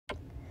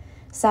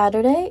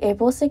Saturday,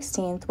 April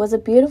 16th, was a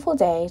beautiful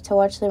day to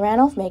watch the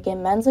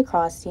Randolph-Macon men's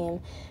lacrosse team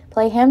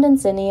play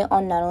Hampden-Sydney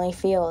on Nunnally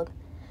Field.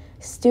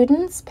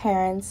 Students,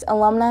 parents,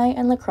 alumni,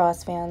 and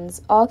lacrosse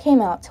fans all came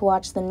out to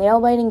watch the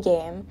nail-biting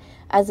game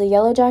as the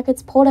Yellow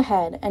Jackets pulled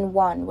ahead and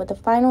won with a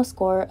final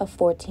score of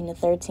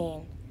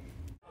 14-13.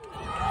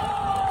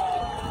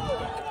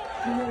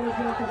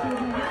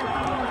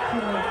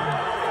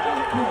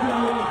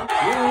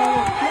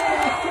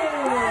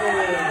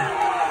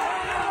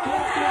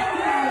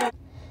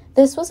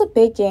 This was a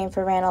big game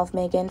for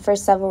Randolph-Macon for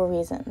several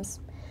reasons.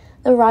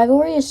 The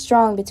rivalry is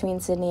strong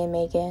between Sydney and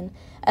Macon,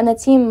 and the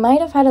team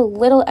might have had a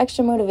little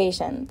extra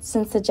motivation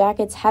since the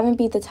Jackets haven't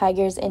beat the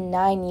Tigers in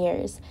 9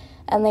 years,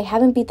 and they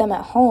haven't beat them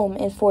at home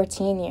in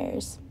 14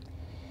 years.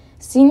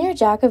 Senior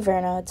Jack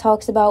Averna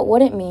talks about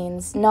what it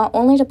means not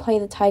only to play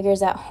the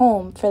Tigers at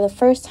home for the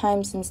first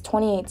time since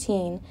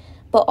 2018,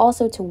 but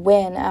also to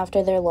win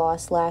after their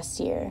loss last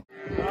year.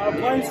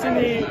 Playing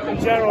Sydney in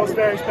general is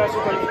very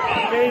special,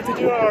 but getting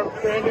to do our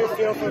brand new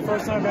field for the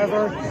first time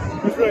ever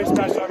was really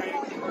special. I mean,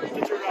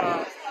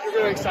 you're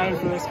really excited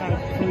for these kind of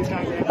games. So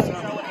it's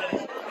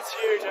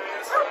huge. I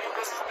mean,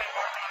 this has been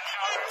worked on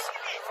counters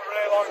for a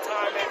really long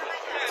time. And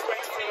it's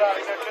great to see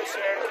Coach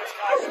Sheridan, Coach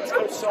Cobbins,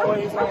 Coach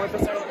Soley is not with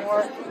us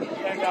anymore.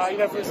 And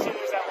for the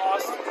seniors that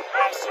lost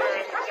last year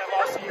and that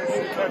lost the year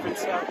due to COVID,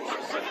 so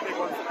it's a big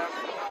one for them.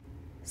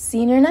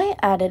 Senior night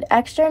added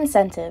extra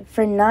incentive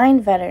for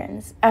 9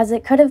 veterans, as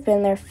it could have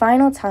been their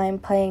final time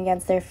playing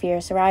against their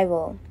fierce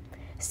rival.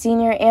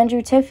 Senior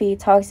Andrew Tiffey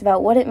talks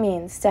about what it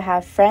means to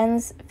have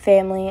friends,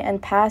 family,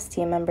 and past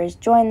team members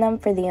join them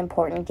for the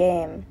important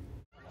game.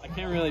 I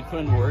can't really put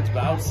into words,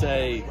 but I would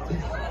say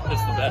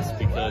it's the best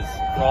because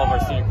for all of our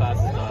senior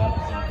classes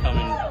and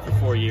coming for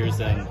 4 years,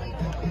 and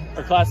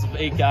our class of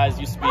 8 guys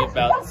used to be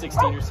about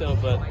 16 or so,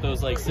 but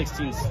those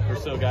 16 or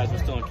so guys we're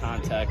still in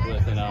contact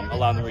with, and a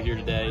lot of them are here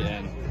today,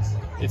 and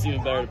it's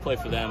even better to play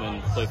for them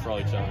and play for all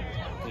each other.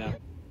 Yeah.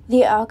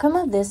 The outcome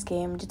of this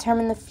game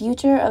determined the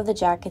future of the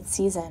Jackets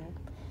season.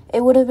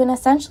 It would have been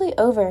essentially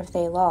over if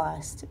they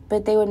lost,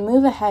 but they would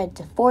move ahead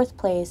to 4th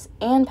place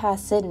and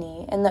pass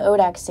Sydney in the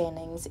ODAC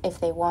standings if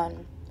they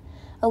won.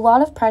 A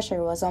lot of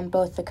pressure was on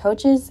both the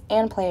coaches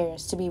and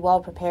players to be well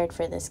prepared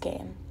for this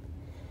game.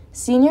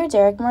 Senior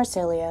Derek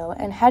Marsilio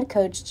and head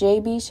coach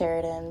J.B.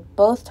 Sheridan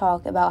both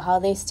talk about how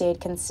they stayed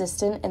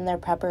consistent in their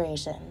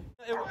preparation.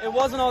 It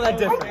wasn't all that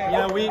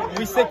different.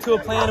 We stick to a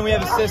plan and we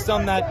have a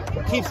system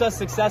that keeps us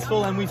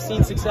successful, and we've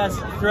seen success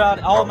throughout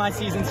all of my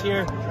seasons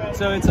here.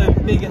 So it's a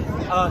big tip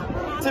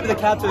of the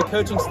cap to the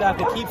coaching staff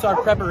that keeps our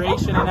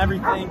preparation and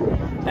everything.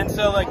 And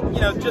so,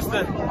 just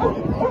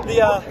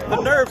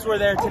the nerves were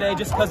there today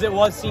just because it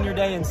was senior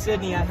day in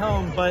Sydney at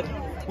home, but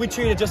we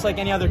treated it just like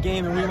any other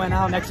game, and we went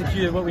out and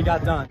executed what we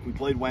got done. We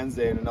played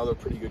Wednesday in another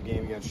pretty good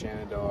game against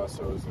Shenandoah,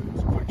 so it was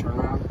a quick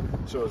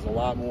turnaround. So it was a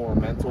lot more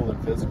mental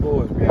than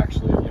physical, as we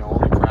actually,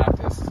 only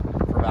practiced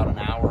for about an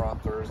hour on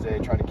Thursday,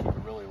 tried to keep it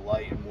really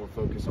light and more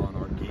focused on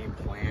our game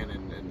plan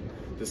and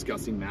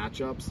discussing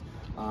matchups,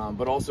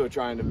 but also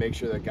trying to make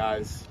sure that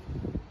guys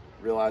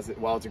realize that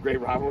while it's a great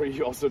rivalry,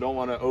 you also don't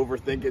want to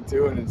overthink it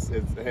too, and it's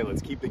hey,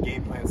 let's keep the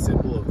game plan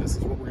simple. If this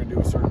is what we're going to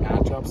do with certain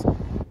matchups.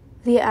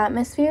 The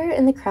atmosphere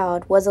in the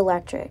crowd was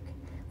electric,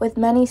 with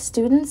many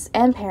students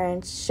and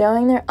parents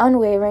showing their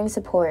unwavering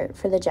support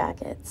for the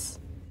Jackets.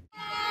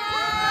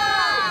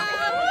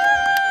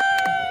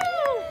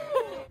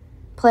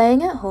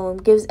 Playing at home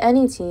gives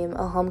any team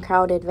a home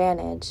crowd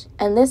advantage,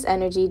 and this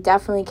energy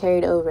definitely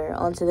carried over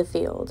onto the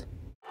field.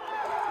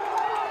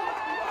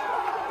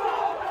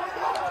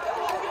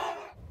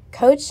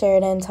 Coach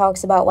Sheridan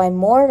talks about why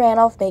more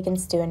Randolph-Macon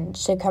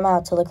students should come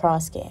out to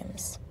lacrosse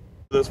games.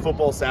 Those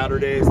football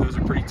Saturdays, those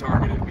are pretty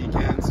targeted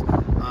weekends,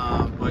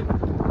 but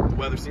the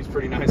weather seems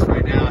pretty nice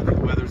right now. I think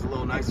the weather's a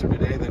little nicer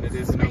today than it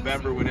is in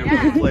November when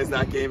everybody plays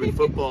that game in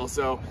football.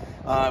 So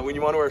when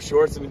you want to wear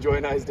shorts and enjoy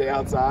a nice day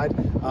outside,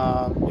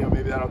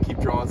 maybe that'll keep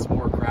drawing some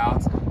more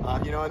crowds.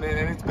 And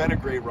it's been a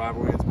great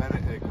rivalry. It's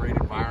been a great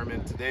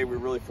environment. Today we're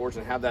really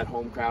fortunate to have that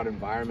home crowd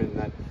environment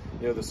and that,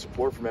 the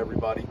support from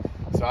everybody.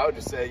 So I would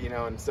just say,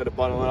 instead of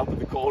bundling up in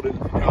the cold, and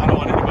I don't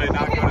want anybody to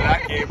not go to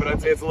that game, but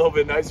I'd say it's a little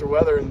bit nicer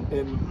weather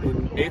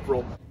in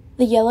April.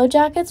 The Yellow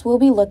Jackets will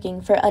be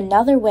looking for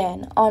another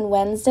win on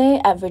Wednesday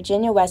at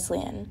Virginia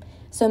Wesleyan.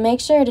 So make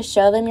sure to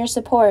show them your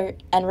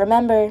support, and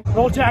remember,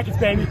 Roll Jackets,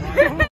 baby!